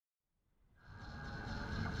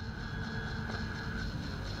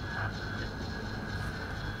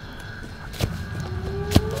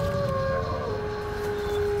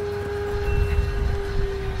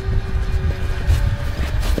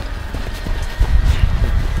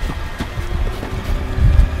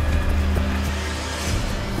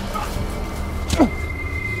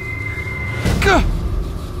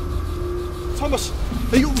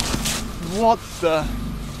What the?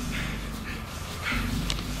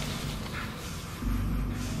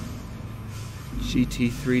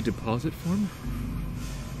 GT3 deposit form?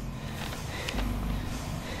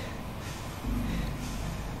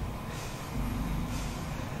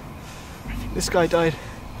 I think this guy died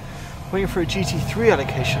waiting for a GT3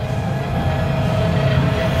 allocation.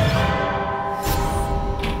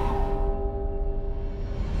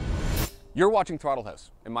 You're watching Throttle House,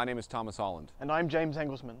 and my name is Thomas Holland. And I'm James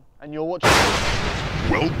Engelsman, and you're watching...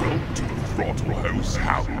 Welcome to the Throttle House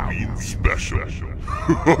Halloween Special.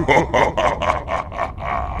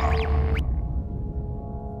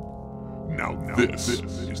 Now this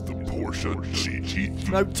is the Porsche GT3.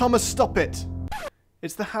 No, Thomas, stop it!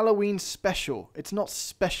 It's the Halloween special. It's not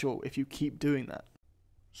special if you keep doing that.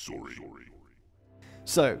 Sorry.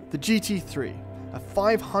 So, the GT3, a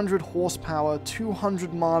 500 horsepower,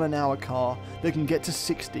 200 mile an hour car that can get to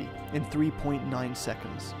 60 in 3.9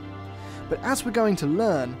 seconds. But as we're going to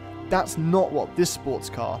learn, that's not what this sports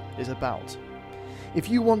car is about. If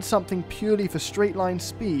you want something purely for straight line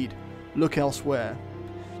speed, look elsewhere.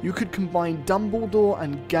 You could combine Dumbledore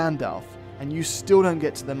and Gandalf, and you still don't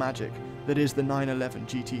get to the magic that is the 911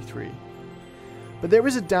 GT3. But there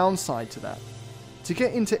is a downside to that. To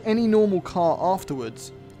get into any normal car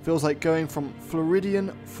afterwards feels like going from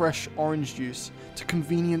Floridian fresh orange juice to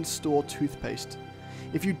convenience store toothpaste.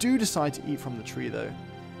 If you do decide to eat from the tree though,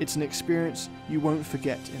 it's an experience you won't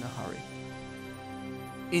forget in a hurry.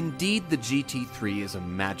 Indeed, the GT3 is a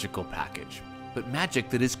magical package, but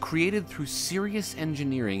magic that is created through serious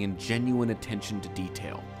engineering and genuine attention to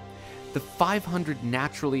detail. The 500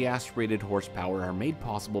 naturally aspirated horsepower are made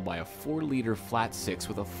possible by a 4-liter flat 6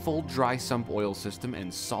 with a full dry sump oil system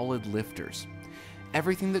and solid lifters.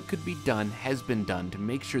 Everything that could be done has been done to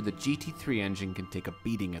make sure the GT3 engine can take a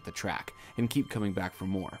beating at the track and keep coming back for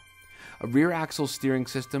more. A rear axle steering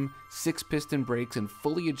system, 6-piston brakes, and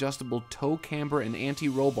fully adjustable toe camber and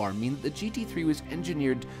anti-roll bar mean that the GT3 was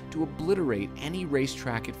engineered to obliterate any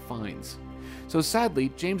racetrack it finds. So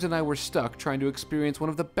sadly, James and I were stuck trying to experience one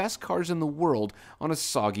of the best cars in the world on a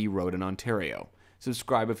soggy road in Ontario.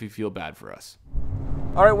 Subscribe if you feel bad for us.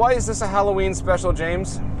 All right, why is this a Halloween special,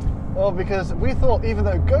 James? Well, because we thought even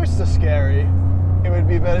though ghosts are scary, it would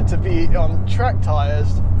be better to be on track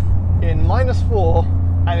tires in -4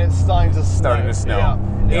 and it's starting to snow. Starting to snow. Yeah.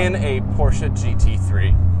 In a Porsche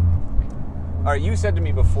GT3. All right, you said to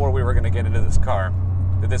me before we were going to get into this car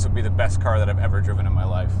that this would be the best car that I've ever driven in my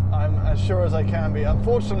life. I'm as sure as I can be.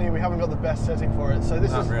 Unfortunately, we haven't got the best setting for it, so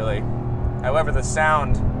this Not is... really. However, the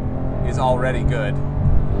sound is already good.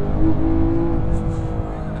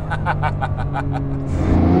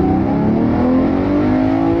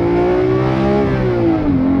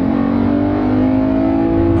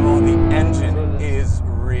 Oh, the engine is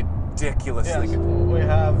ridiculously good. We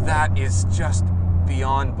have... That is just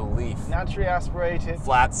beyond belief. Naturally aspirated.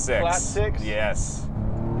 Flat 6. Flat 6? Yes.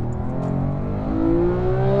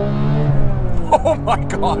 Oh my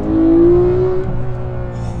god.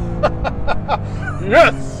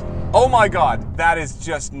 Yes! Oh my god, that is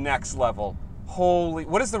just next level. Holy,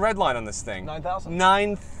 what is the red line on this thing? 9,000.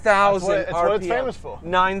 9,000 RPM. It's what it's famous for.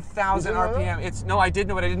 9,000 RPM. It's no, I did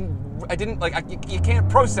know, but I didn't like. You can't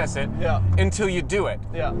process it until you do it.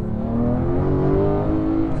 Yeah.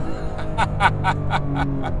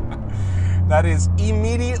 That is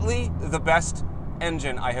immediately the best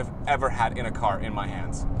engine I have ever had in a car in my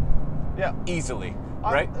hands. Yeah. Easily.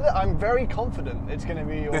 Right? I'm very confident it's going to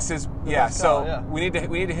be your... This is we need to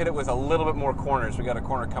hit it with a little bit more corners. We got a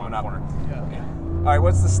corner coming up. Yeah. All right,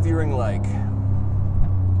 what's the steering like?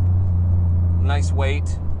 Nice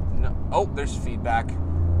weight. No, oh, there's feedback.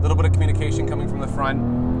 A little bit of communication coming from the front.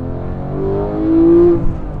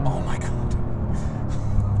 Oh my god.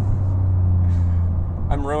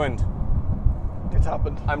 I'm ruined. It's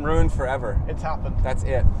happened. I'm ruined forever. It's happened. That's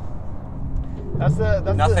it.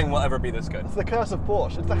 Nothing will ever be this good. It's the curse of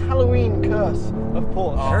Porsche. It's the Halloween curse of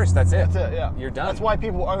Porsche. Curse, that's it. That's it, yeah. You're done. That's why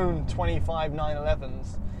people own 25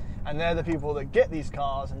 911s, and they're the people that get these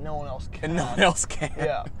cars and no one else can. And no one else can.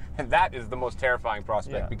 Yeah. And that is the most terrifying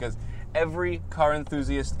prospect because every car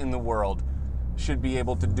enthusiast in the world should be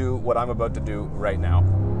able to do what I'm about to do right now.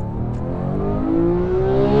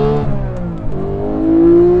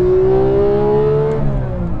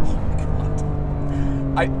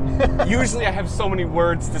 Usually I have so many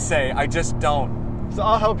words to say, I just don't. So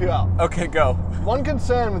I'll help you out. Okay, go. One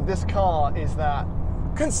concern with this car is that...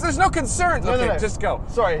 There's no concerns. No, okay, no. Just go.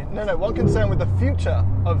 Sorry, no. One concern with the future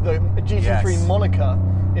of the GT3 moniker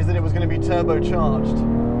is that it was going to be turbocharged.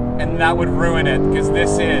 And that would ruin it, because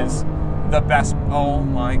this is the best. Oh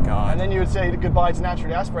my God. And then you would say goodbye to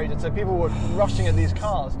naturally aspirated, so people were rushing at these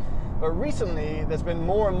cars. But recently, there's been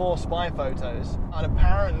more and more spy photos, and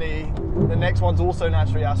apparently the next one's also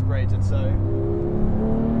naturally aspirated, so...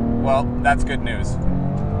 Well, that's good news.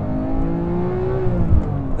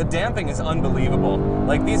 The damping is unbelievable.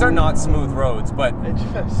 Like, these are not smooth roads, but It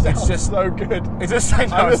just sounds just so good. it's just, I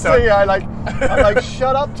know, I'm just so- thinking, I'm like,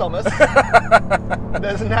 shut up, Thomas.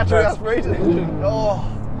 There's a naturally aspirated engine. Oh,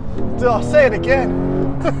 say it again.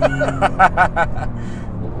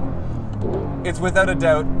 It's without a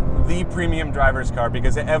doubt the premium driver's car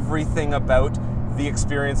because everything about the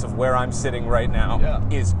experience of where I'm sitting right now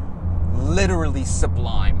is literally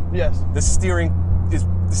sublime. Yes. The steering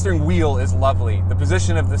wheel is lovely. The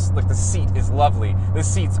position of this, like the seat, is lovely. The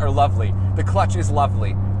seats are lovely. The clutch is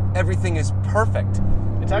lovely. Everything is perfect.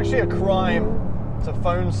 It's actually a crime to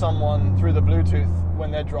phone someone through the Bluetooth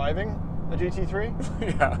when they're driving a GT3.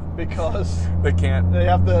 Yeah. Because They can't. they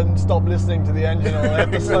have to stop listening to the engine, or they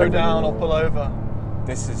have to slow down or pull over.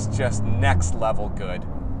 This is just next level good.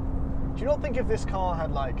 Do you not think if this car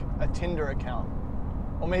had like a Tinder account,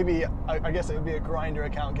 or maybe I guess it would be a Grindr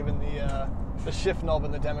account given the shift knob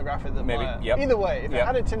and the demographic that Maybe, buy it. yep. Either way, if it Yep.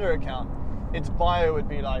 had a Tinder account, its bio would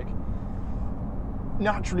be like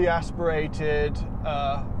naturally aspirated,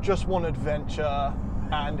 just want adventure,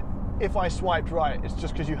 and if I swiped right, it's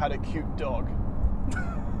just because you had a cute dog.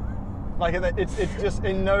 Like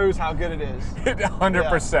it knows how good it is. It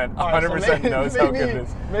 100%, All right, so 100% knows how good it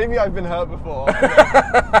is. Maybe I've been hurt before.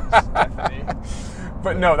 Stephanie.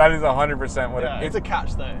 But no, that is 100% what Yeah, it is. it's a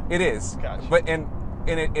catch though. It is. Catch. But and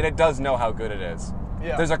it does know how good it is.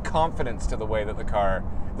 Yeah. There's a confidence to the way that the car,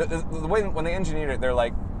 the way when they engineered it, they're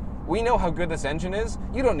like, we know how good this engine is.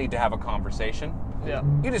 You don't need to have a conversation. Yeah.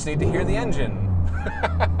 You just need to hear the engine.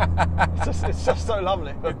 It's just so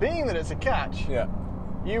lovely. But being that it's a catch, Yeah.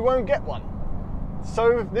 you won't get one.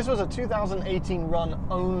 So this was a 2018 run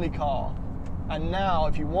only car, and now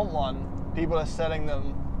if you want one, people are selling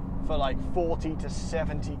them for like 40 to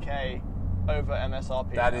 70k over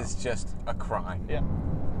MSRP. That now. is just a crime. Yeah.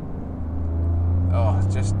 Oh,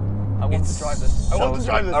 it's just. I want it's to drive this. I want to so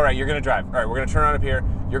drive sweet. this. All right, you're gonna drive. All right, we're gonna turn around up here.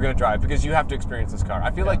 You're gonna drive because you have to experience this car.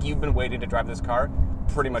 I feel like you've been waiting to drive this car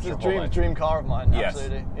pretty much your It's whole a life. dream car of mine. Yes.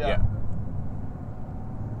 Absolutely. Yeah.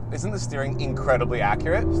 Isn't the steering incredibly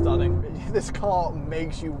accurate? Stunning. This car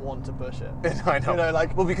makes you want to push it. I know. You know,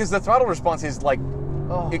 like, well, because the throttle response is like,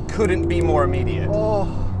 oh, it couldn't be more immediate. oh.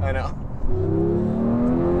 I know.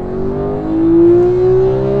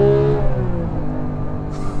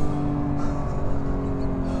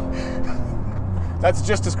 That's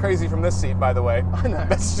just as crazy from this seat, by the way. I know.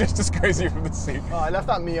 That's just as crazy from this seat. Oh, I left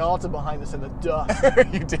that Miata behind us in the dust.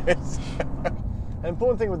 You did. An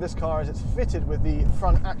important thing with this car is it's fitted with the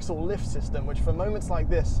front axle lift system, which for moments like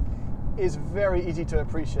this is very easy to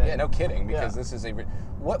appreciate. Yeah, no kidding, because Yeah. this is a...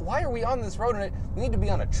 Why are we on this road? We need to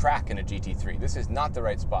be on a track in a GT3. This is not the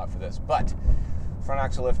right spot for this, but front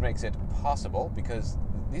axle lift makes it possible because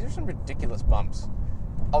these are some ridiculous bumps.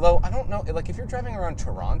 Although, I don't know, like if you're driving around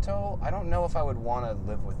Toronto, I don't know if I would want to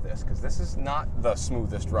live with this because this is not the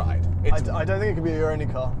smoothest ride. It's, I don't think it could be your only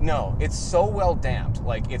car. no, it's so well damped.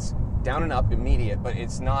 Like, it's down and up immediate, but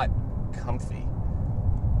it's not comfy.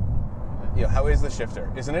 Yeah, how is the shifter?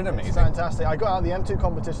 Isn't it amazing? It's fantastic. I got out of the M2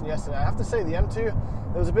 competition yesterday. I have to say, the M2,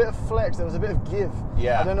 there was a bit of flex, there was a bit of give.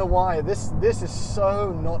 Yeah. I don't know why. This is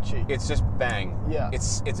so notchy. It's just bang. Yeah.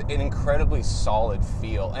 It's an incredibly solid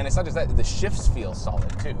feel. And it's not just that, the shifts feel solid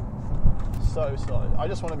too. So solid. I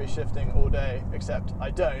just want to be shifting all day, except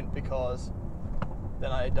I don't because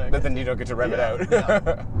then I don't. But then you don't get to rev it out.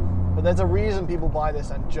 Yeah. But there's a reason people buy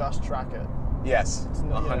this and just track it. Yes,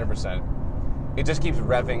 not- 100%. It just keeps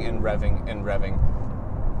revving and revving and revving.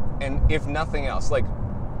 And if nothing else, like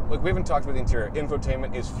we haven't talked about the interior.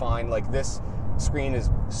 Infotainment is fine. Like, this screen is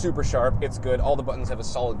super sharp. It's good. All the buttons have a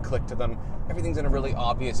solid click to them. Everything's in a really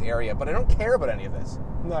obvious area, but I don't care about any of this.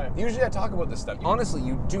 No. Usually I talk about this stuff. Honestly,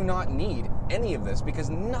 you do not need any of this because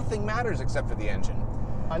nothing matters except for the engine.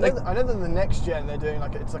 I know that the next gen they're doing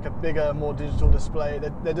it's like a bigger, more digital display.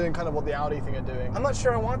 They're doing kind of what the Audi thing are doing. I'm not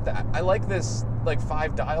sure I want that. I like this like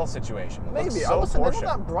 5-dial situation. It looks Maybe. so They're not Porsche.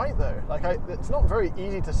 that bright though. It's not very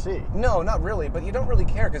easy to see. No, not really, but you don't really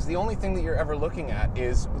care because the only thing that you're ever looking at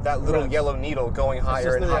is that little Revs. yellow needle going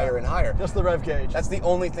higher and higher and higher. Just the rev gauge. That's the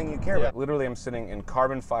only thing you care Yeah. about. Literally, I'm sitting in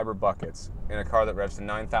carbon fiber buckets in a car that revs to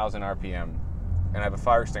 9,000 RPM, and I have a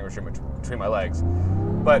fire extinguisher between my legs.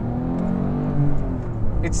 But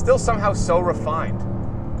it's still somehow so refined.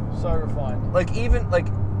 So refined. Like, even, like,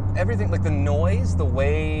 everything, like the noise, the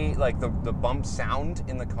way, like, the bump sound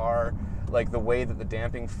in the car, like the way that the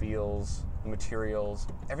damping feels, the materials,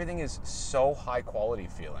 everything is so high quality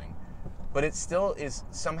feeling. But it still is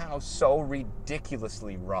somehow so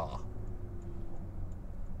ridiculously raw.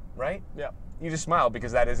 right? Yeah. You just smile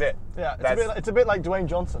because that is it. Yeah, it's a bit like Dwayne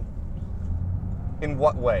Johnson. In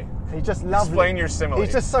what way? He's just lovely. Explain your simile.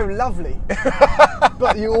 He's just so lovely.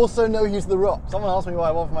 But you also know he's The Rock. Someone asked me what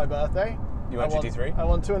I want for my birthday. You want GT3? I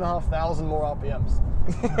want 2,500 more RPMs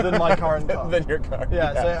than my current car. Than your car.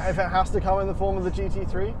 Yeah, so if it has to come in the form of the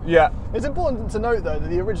GT3. Yeah. It's important to note, though, that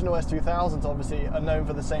the original S2000s obviously are known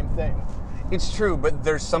for the same thing. It's true, but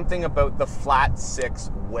there's something about the flat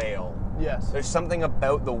six whale. Yes. There's something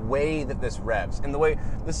about the way that this revs, and the way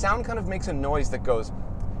the sound kind of makes a noise that goes.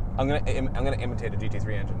 I'm gonna imitate a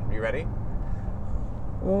GT3 engine. Are you ready?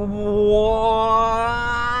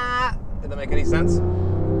 Did that make any sense?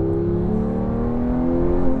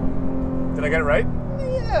 Did I get it right?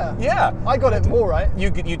 Yeah. Yeah. I got it more right. You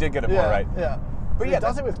did get it more right. Yeah. But yeah, it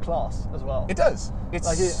does it with class as well. It does. It's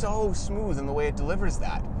Like so smooth in the way it delivers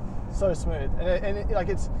that. So smooth, and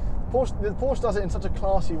it's Porsche. The Porsche does it in such a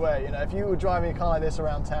classy way. You know, if you were driving a car like this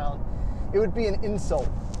around town, it would be an insult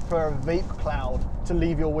for a vape cloud to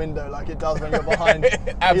leave your window like it does when you're behind.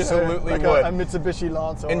 It absolutely like would. A Mitsubishi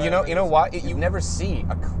Lancer. And you know what? You never see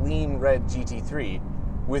a clean red GT3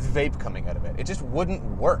 with vape coming out of it. It just wouldn't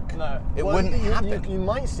work. No, it wouldn't happen. You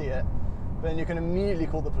might see it, but then you can immediately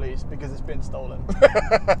call the police because it's been stolen.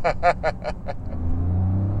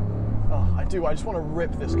 Oh, I do. I just want to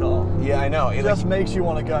rip this car. Yeah, I know. It just makes you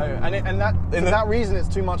want to go, and for that reason, it's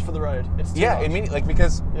too much for the road. It's too much. Immediately,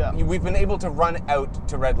 because Yeah. we've been able to run out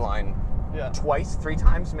to red line twice, 3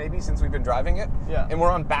 times maybe since we've been driving it. Yeah. And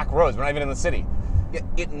we're on back roads. We're not even in the city.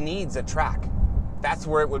 It needs a track. That's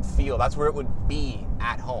where it would feel. That's where it would be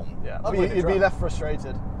at home. Yeah. Not But with the you'd be drum. left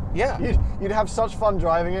frustrated. Yeah. You'd have such fun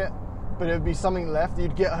driving it, but it would be something left.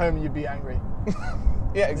 You'd get home and you'd be angry.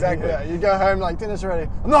 Yeah, exactly. Yeah, you'd go home like, dinner's ready.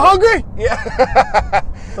 I'm not hungry! Yeah.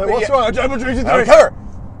 So what's wrong? I drove a GT3. I don't care.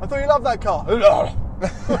 I thought you loved that car. And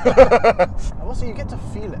also, you get to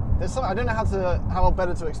feel it. There's something, I don't know how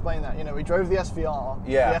better to explain that. You know, we drove the SVR,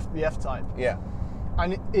 the F-Type. Yeah.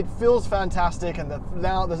 And it feels fantastic, and the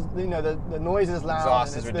noise is loud.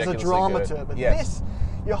 Exhaust and is there's a ridiculously drama good. to it. But Yes. this,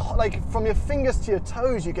 you're like from your fingers to your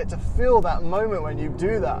toes, you get to feel that moment when you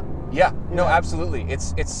do that. Yeah. No, know? absolutely.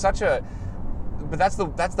 It's such a. But that's the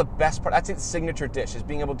best part. That's its signature dish, is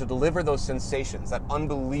being able to deliver those sensations, that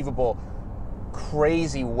unbelievable,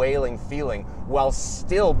 crazy wailing feeling, while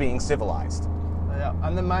still being civilized. Yeah,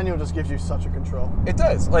 and the manual just gives you such a control. It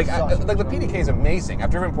does. Like Such a the control. PDK is amazing.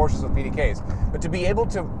 I've driven Porsches with PDKs, but to be able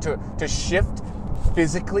to shift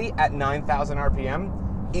physically at 9,000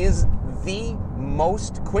 RPM is the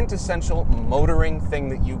most quintessential motoring thing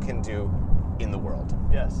that you can do in the world.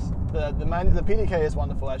 Yes, the PDK is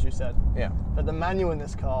wonderful, as you said. Yeah. But the manual in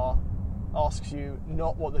this car asks you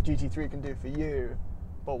not what the GT3 can do for you,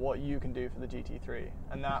 but what you can do for the GT3,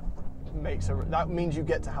 and that means you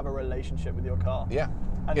get to have a relationship with your car. Yeah.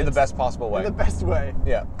 And In the best possible way. In the best way.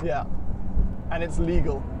 Yeah. Yeah. And it's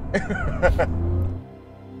legal.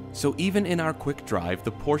 So even in our quick drive,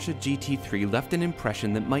 the Porsche GT3 left an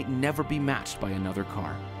impression that might never be matched by another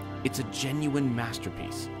car. It's a genuine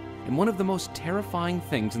masterpiece. And one of the most terrifying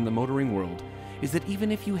things in the motoring world is that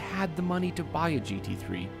even if you had the money to buy a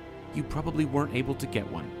GT3, you probably weren't able to get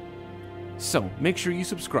one. So make sure you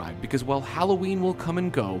subscribe, because while Halloween will come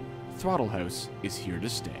and go, Throttle House is here to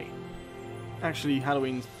stay. Actually,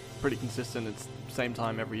 Halloween's pretty consistent. It's the same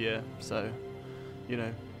time every year, so, you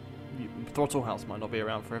know, Throttle House might not be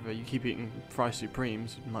around forever. You keep eating Fry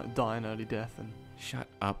Supremes, you might die an early death. And Shut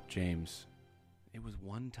up, James. It was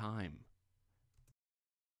one time.